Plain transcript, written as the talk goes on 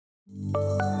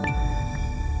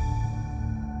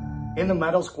In the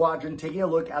metals quadrant, taking a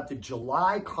look at the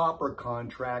July copper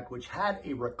contract, which had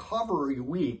a recovery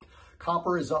week.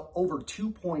 Copper is up over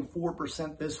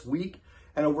 2.4% this week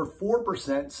and over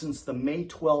 4% since the May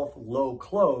 12th low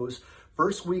close.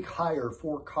 First week higher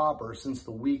for copper since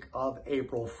the week of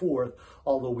April 4th,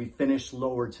 although we finished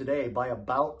lower today by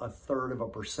about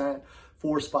 1/3%.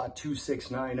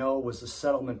 4.2690 was the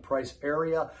settlement price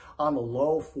area. On the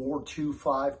low,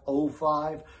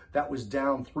 42505. That was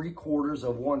down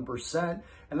 0.75%.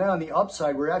 And then on the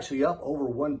upside, we're actually up over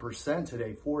 1%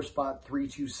 today.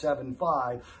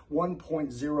 4.3275,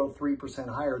 1.03%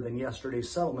 higher than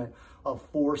yesterday's settlement of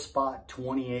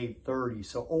 4.2830.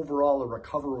 So overall, a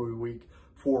recovery week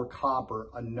for copper,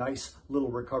 a nice little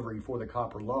recovery for the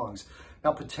copper longs.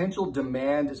 Now, potential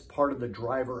demand is part of the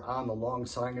driver on the long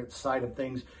side of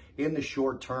things in the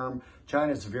short term.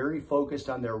 China's very focused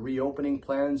on their reopening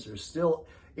plans. They're still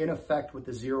in effect with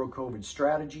the zero COVID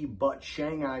strategy, but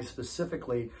Shanghai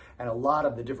specifically and a lot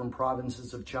of the different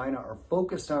provinces of China are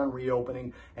focused on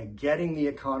reopening and getting the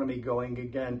economy going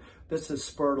again. This has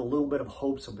spurred a little bit of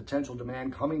hopes of potential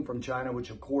demand coming from China, which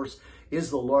of course is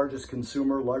the largest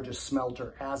consumer, largest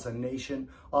smelter as a nation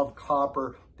of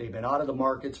copper. They've been out of the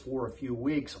markets for a few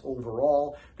weeks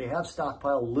overall. They have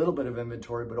stockpiled a little bit of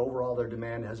inventory, but overall their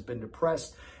demand has been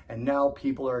depressed. And now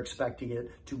people are expecting it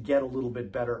to get a little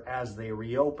bit better as they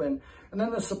reopen. And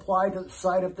then the supply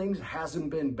side of things hasn't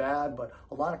been bad, but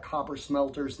a lot of copper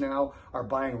smelters now are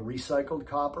buying recycled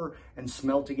copper and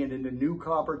smelting it into new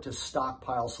copper to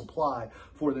stockpile supply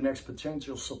for the next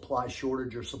potential supply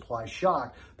shortage or supply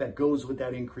shock that goes with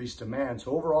that increased demand.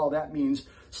 So overall, that means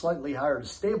slightly higher to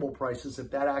stable prices if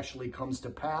that actually comes to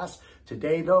pass.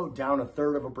 Today, though, down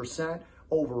 1/3%.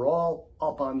 Overall,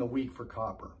 up on the week for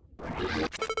copper.